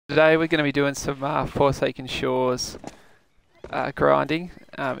Today we're going to be doing some Forsaken Shores grinding,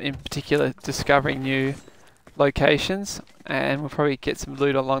 in particular discovering new locations, and we'll probably get some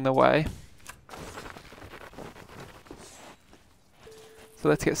loot along the way. So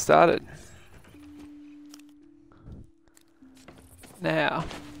let's get started. Now,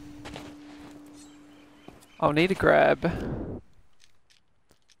 I'll need to grab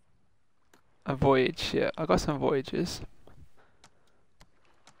a voyage. Yeah, I got some voyages.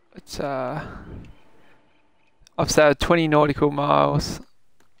 It's I've sailed 20 nautical miles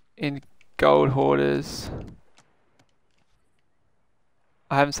in gold hoarders.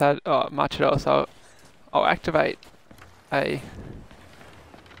 I haven't sailed much at all, so I'll activate a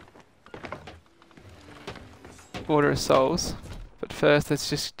Order of Souls. But first, let's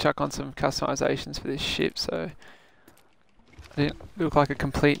just chuck on some customizations for this ship. So I didn't look like a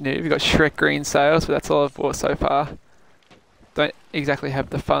complete noob. We've got Shrek green sails, but that's all I've bought so far. Don't exactly have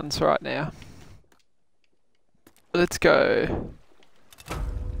the funds right now. Let's go.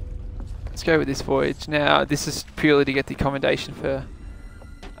 Let's go with this voyage. Now, this is purely to get the accommodation for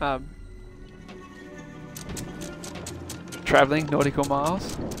traveling nautical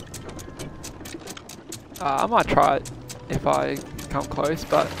miles. I might try it if I come close,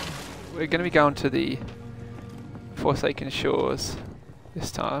 but we're going to be going to the Forsaken Shores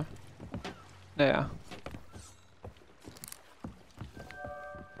this time. Now,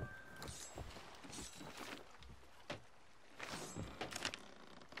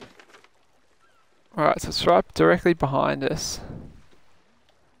 alright, so it's right directly behind us.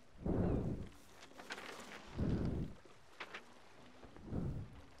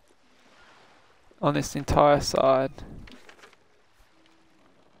 On this entire side.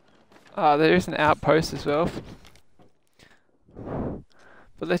 There is an outpost as well.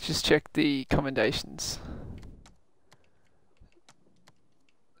 But let's just check the commendations.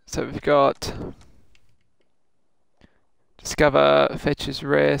 So we've got Discover, Fetches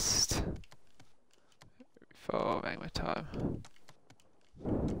Rest, for magma time.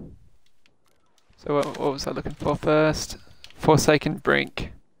 So what was I looking for first? Forsaken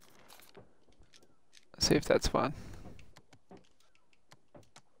Brink. Let's see if that's one.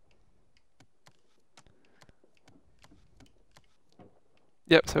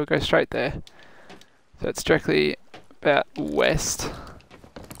 Yep, so we'll go straight there. So it's directly about west.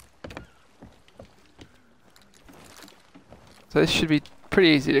 So this should be pretty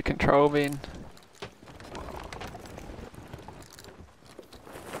easy to control, being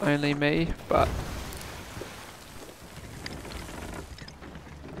only me, but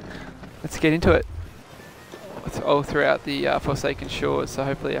let's get into it. It's all throughout the Forsaken Shores, so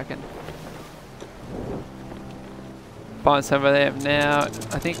hopefully I can find some of them. Now,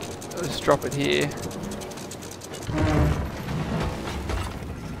 I think I'll just drop it here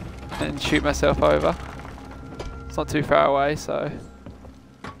and shoot myself over. It's not too far away, so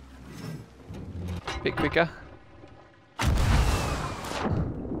a bit quicker.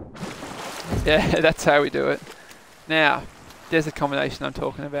 Yeah, that's how we do it. Now, there's the combination I'm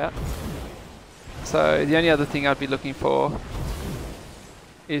talking about. So the only other thing I'd be looking for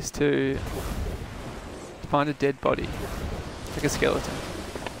is to find a dead body, like a skeleton,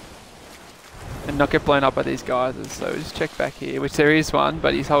 and not get blown up by these geysers. So just check back here, which there is one,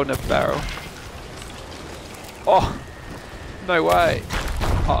 but he's holding a barrel. Oh, no way.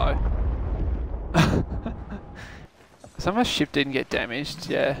 Uh-oh. So my ship didn't get damaged.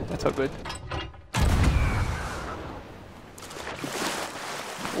 Yeah, that's all good.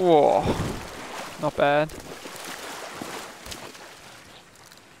 Whoa, not bad.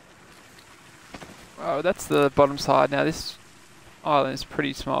 Oh, that's the bottom side. Now this island is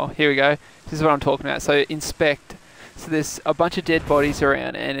pretty small. Here we go. This is what I'm talking about. So inspect. So there's a bunch of dead bodies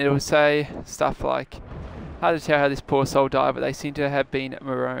around, and it will say stuff like, hard to tell how this poor soul died, but they seem to have been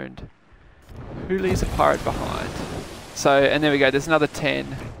marooned. Who leaves a pirate behind? So, and there we go. There's another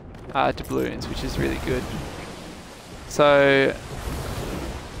 10 doubloons, which is really good. So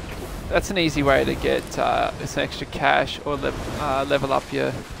that's an easy way to get some extra cash or level up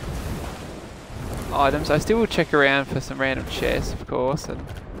your items. I still will check around for some random chests, of course,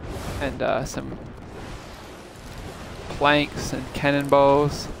 and some planks and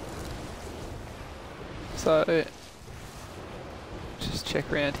cannonballs. So just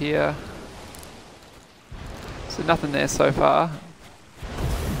check around here. So nothing there so far.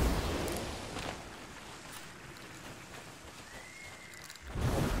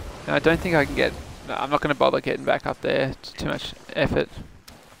 And I don't think I can get... No, I'm not going to bother getting back up there. It's too much effort.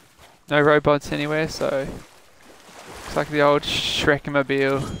 No robots anywhere, so... Looks like the old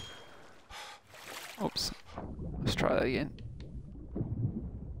Shrekmobile. Oops. Let's try that again.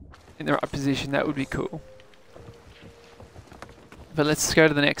 in the right position, that would be cool. But let's go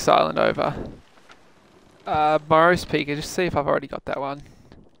to the next island over. Morose Peak, just see if I've already got that one.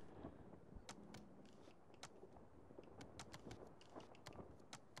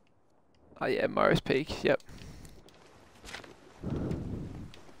 Oh yeah, Morose Peak, yep.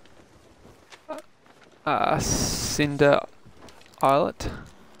 Cinder Islet.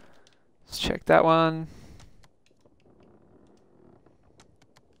 Let's check that one.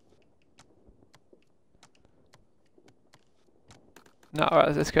 No,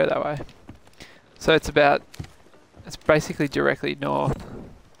 alright, let's go that way. So it's basically directly north.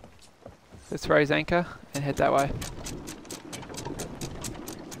 Let's raise anchor and head that way.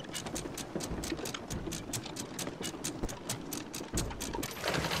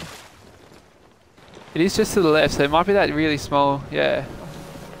 It is just to the left, so it might be that really small, yeah.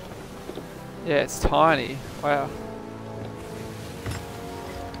 Yeah, it's tiny, wow.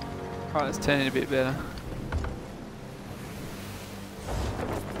 Alright, let's turn it a bit better.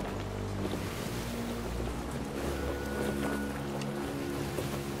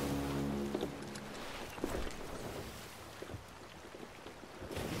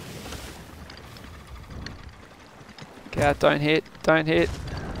 Get out, don't hit, don't hit.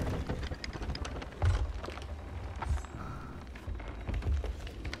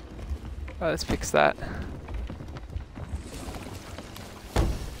 Oh, let's fix that.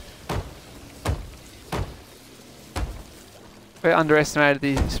 We underestimated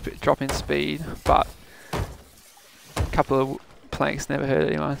the drop in speed, but a couple of planks never hurt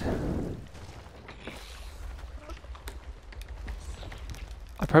anyone.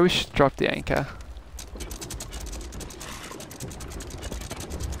 I probably should drop the anchor.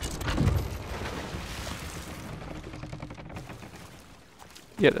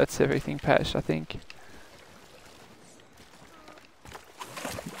 Yeah, that's everything patched, I think.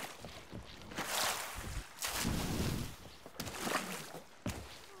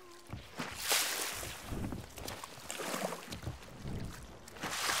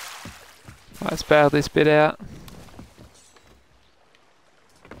 Let's bail this bit out.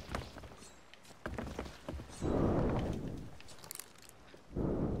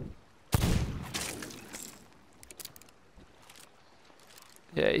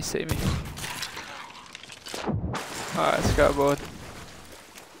 Yeah, you see me. Alright, let's go aboard.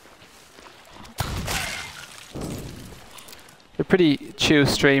 A pretty chill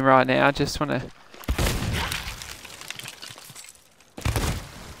stream right now, just wanna...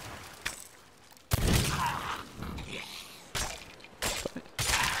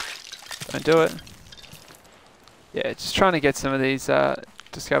 Don't do it. Yeah, just trying to get some of these,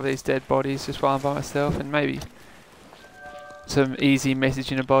 discover these dead bodies just while I'm by myself, and maybe some easy message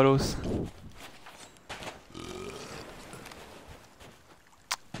in the bottles.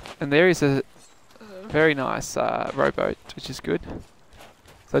 And there is a very nice rowboat, which is good.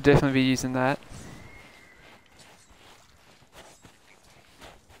 So I'll definitely be using that.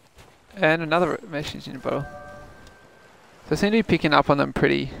 And another message in a bottle. So I seem to be picking up on them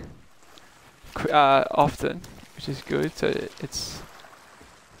pretty often, which is good. So it's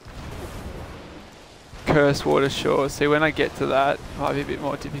Curse Water Shore. See, when I get to that, it might be a bit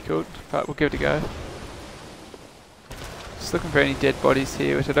more difficult, but we'll give it a go. Just looking for any dead bodies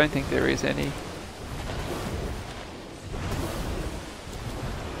here, which I don't think there is any.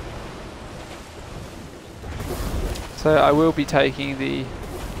 So I will be taking the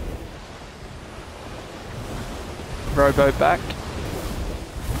rowboat back.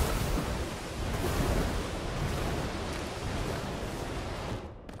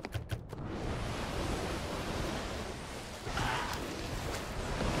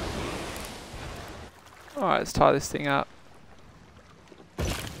 Alright, let's tie this thing up.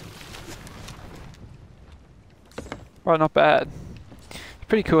 Right, not bad. It's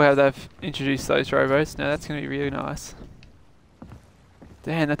pretty cool how they've introduced those rowboats. Now that's going to be really nice.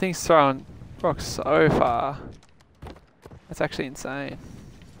 Damn, that thing's throwing rocks so far. That's actually insane.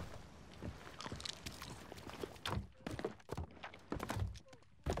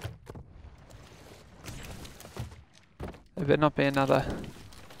 There better not be another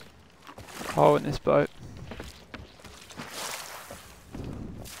hole in this boat.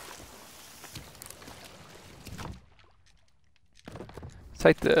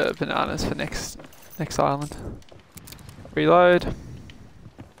 Take the bananas for next island. Reload.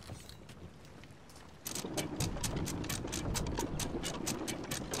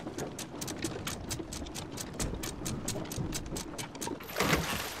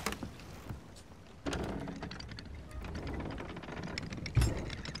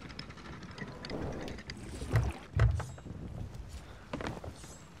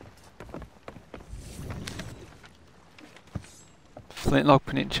 Flintlock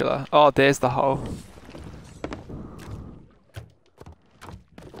Peninsula. Oh, there's the hole.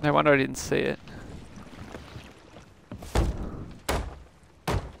 No wonder I didn't see it.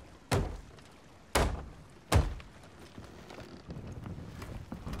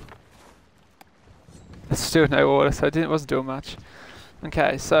 There's still no water, so it wasn't doing much.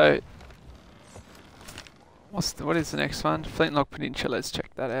 Okay, so what is the next one? Flintlock Peninsula. Let's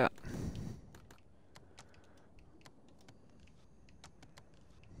check that out.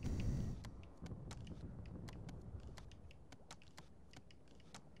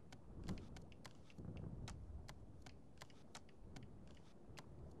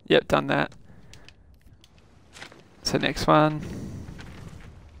 Yep, done that. So next one.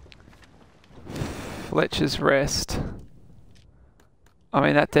 Fletcher's Rest. I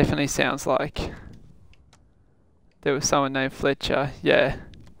mean, that definitely sounds like there was someone named Fletcher. Yeah,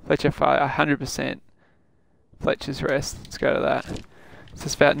 Fletcher Fire, 100%. Fletcher's Rest. Let's go to that. It's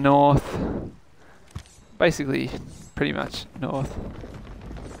just about north. Basically, pretty much north.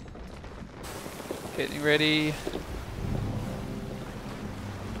 Getting ready.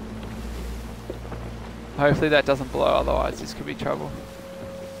 Hopefully that doesn't blow, otherwise this could be trouble.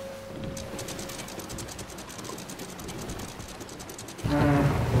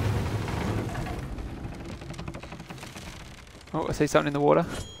 Oh, I see something in the water.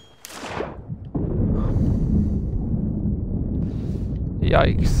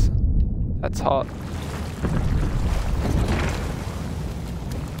 Yikes. That's hot.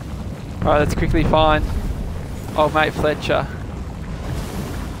 Alright, let's quickly find old mate Fletcher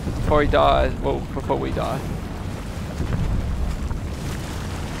before he dies. Well, before we die.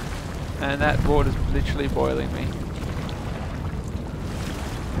 And that water's literally boiling me.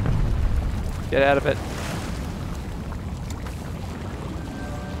 Get out of it.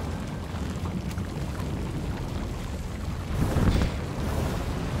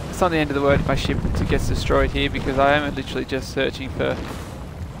 It's not the end of the world if my ship gets destroyed here, because I am literally just searching for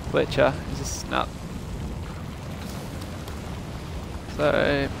Fletcher. He's a snut.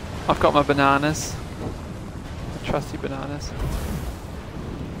 So I've got my bananas. Trusty bananas.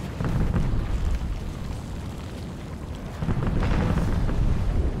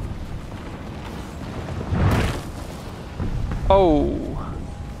 Oh,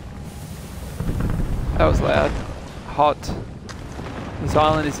 that was loud. Hot. This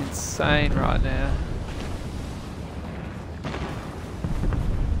island is insane right now.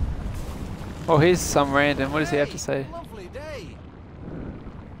 Oh, here's some random. What does he have to say? Lovely day.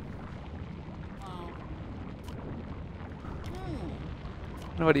 I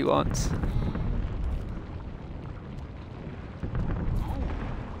wonder what he wants.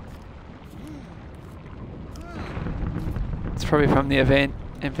 It's probably from the event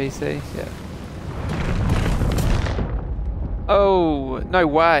NPC. Yeah. Oh, no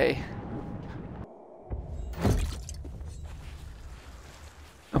way.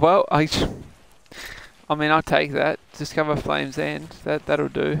 Well, I mean, I'll take that. Discover Flame's End. That'll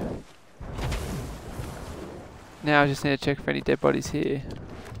do. Now I just need to check for any dead bodies here.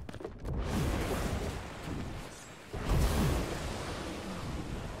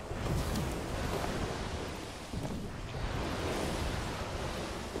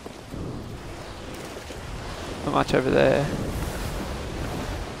 Not much over there.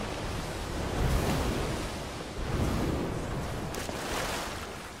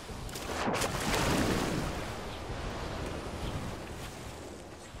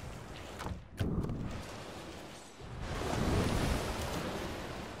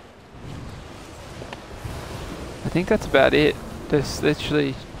 I think that's about it. There's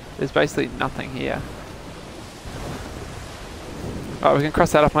basically nothing here. Alright, we can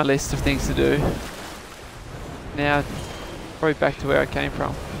cross that off my list of things to do. Now, probably back to where I came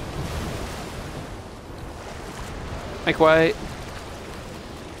from. Make way.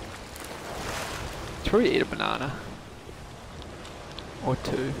 Should probably eat a banana. Or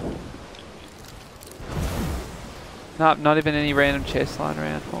two. Nope, not even any random chests lying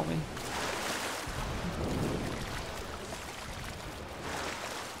around for me.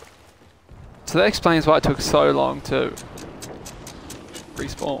 So that explains why it took so long to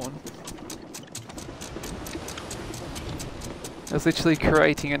respawn. It was literally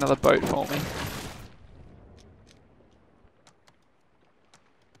creating another boat for me.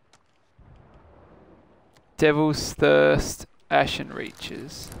 Devil's Thirst, Ashen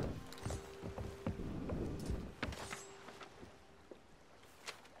Reaches.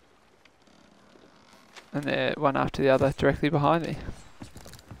 And they're one after the other directly behind me.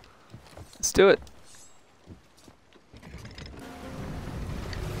 Let's do it.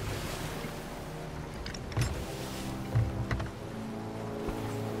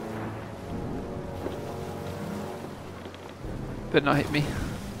 Better not hit me.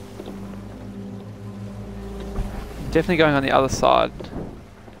 Definitely going on the other side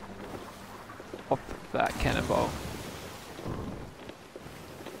of that cannonball.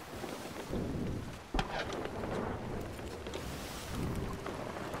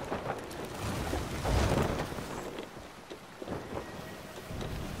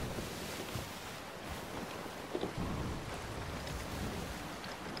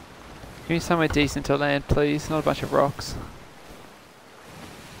 Give me somewhere decent to land, please. Not a bunch of rocks.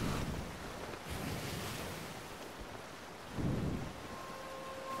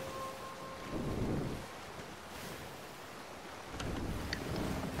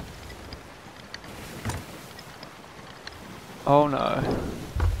 Oh no.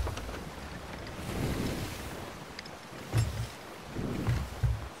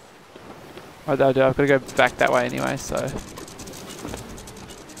 Oh, I've got to go back that way anyway, so.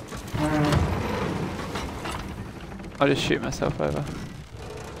 I'll just shoot myself over.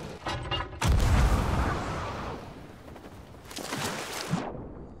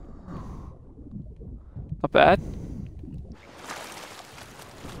 Not bad.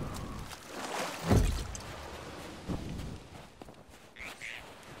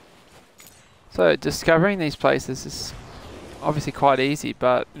 So discovering these places is obviously quite easy,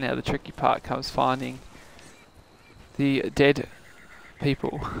 but now the tricky part comes finding the dead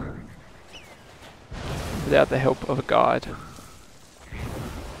people without the help of a guide.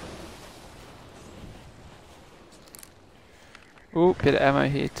 Ooh, bit of ammo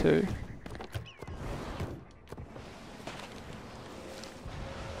here too.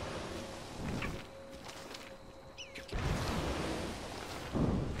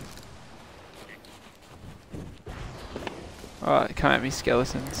 Alright, come at me,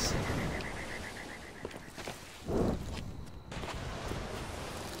 skeletons.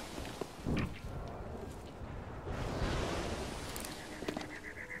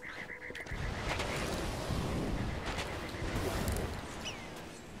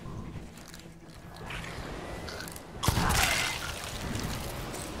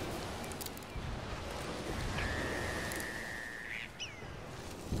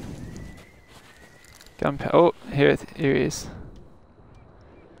 Gunpowder. Oh, here he is.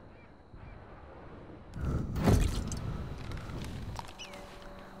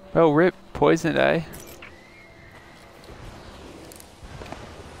 Well, rip, poisoned, eh?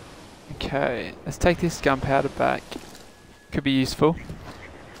 Okay, let's take this gunpowder back. Could be useful.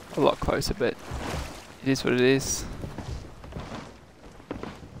 A lot closer, but it is what it is.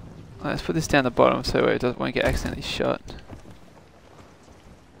 Let's put this down the bottom so it won't get accidentally shot.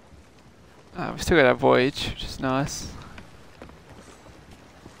 We've still got our voyage, which is nice.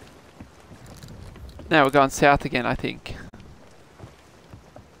 Now we're going south again, I think.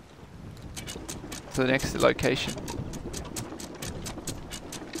 To the next location.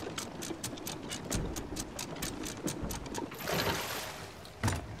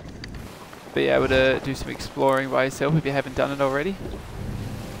 Be able to do some exploring by yourself if you haven't done it already.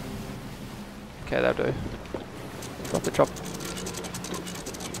 Okay, that'll do. Drop it, drop it.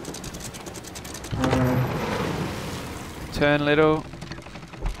 Turn a little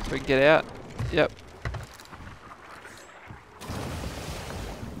so we can get out. Yep.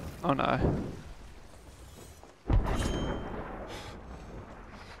 Oh no.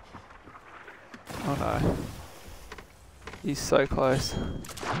 Oh no. He's so close.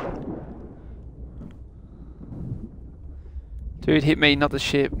 Dude, hit me, not the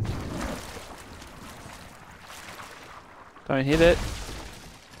ship. Don't hit it.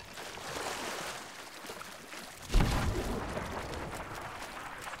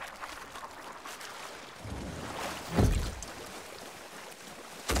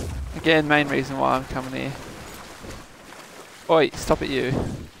 Again, main reason why I'm coming here. Oi, stop it, you.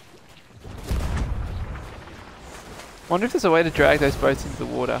 Wonder if there's a way to drag those boats into the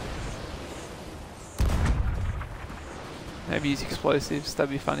water. Maybe use explosives,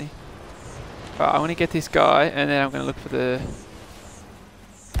 that'd be funny. Alright, I want to get this guy and then I'm going to look for the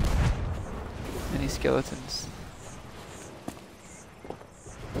many skeletons.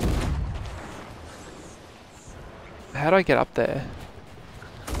 How do I get up there?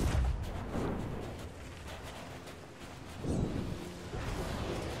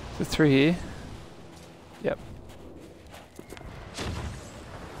 Is it through here? Yep.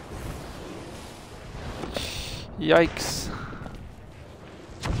 Yikes.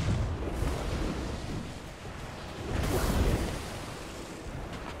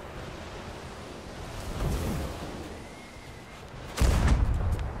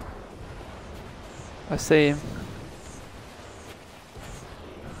 I see him.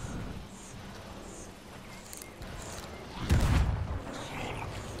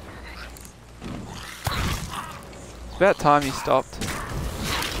 about time you stopped.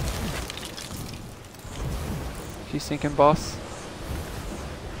 You sinking, boss?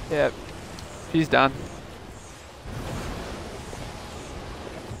 Yep. She's done.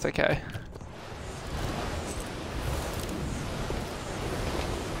 It's okay.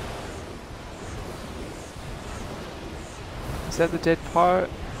 Is that the dead pirate?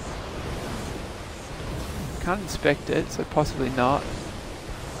 Can't inspect it, so possibly not.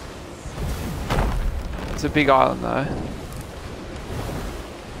 It's a big island though.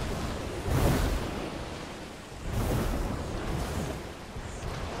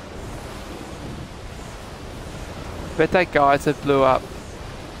 Bet that geyser blew up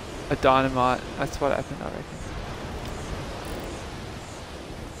a dynamite. That's what happened, I reckon.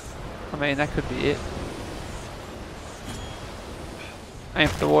 I mean, that could be it. Aim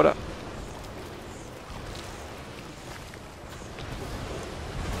for the water.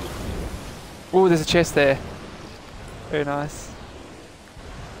 Oh, there's a chest there. Very nice.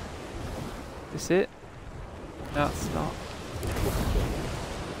 Is this it? No, it's not.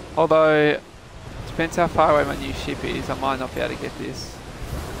 Although, depends how far away my new ship is, I might not be able to get this.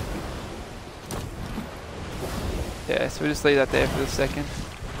 Yeah, so we'll just leave that there for a second.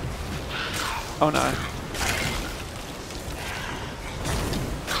 Oh no.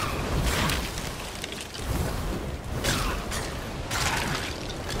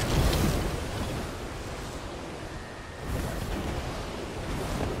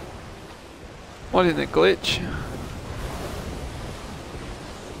 What in the glitch?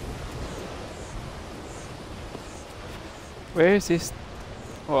 Where is this?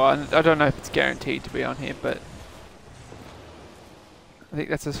 Well, I don't know if it's guaranteed to be on here, but I think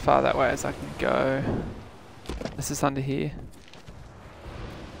that's as far that way as I can go. This is under here.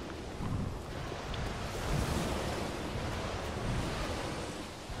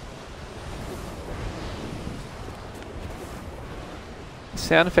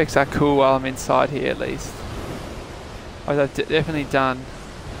 Sound effects are cool while I'm inside here at least. I've definitely done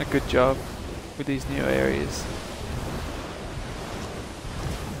a good job with these new areas.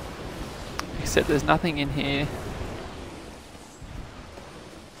 Except there's nothing in here.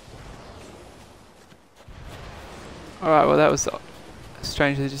 Alright, well that was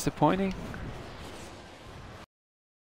strangely disappointing.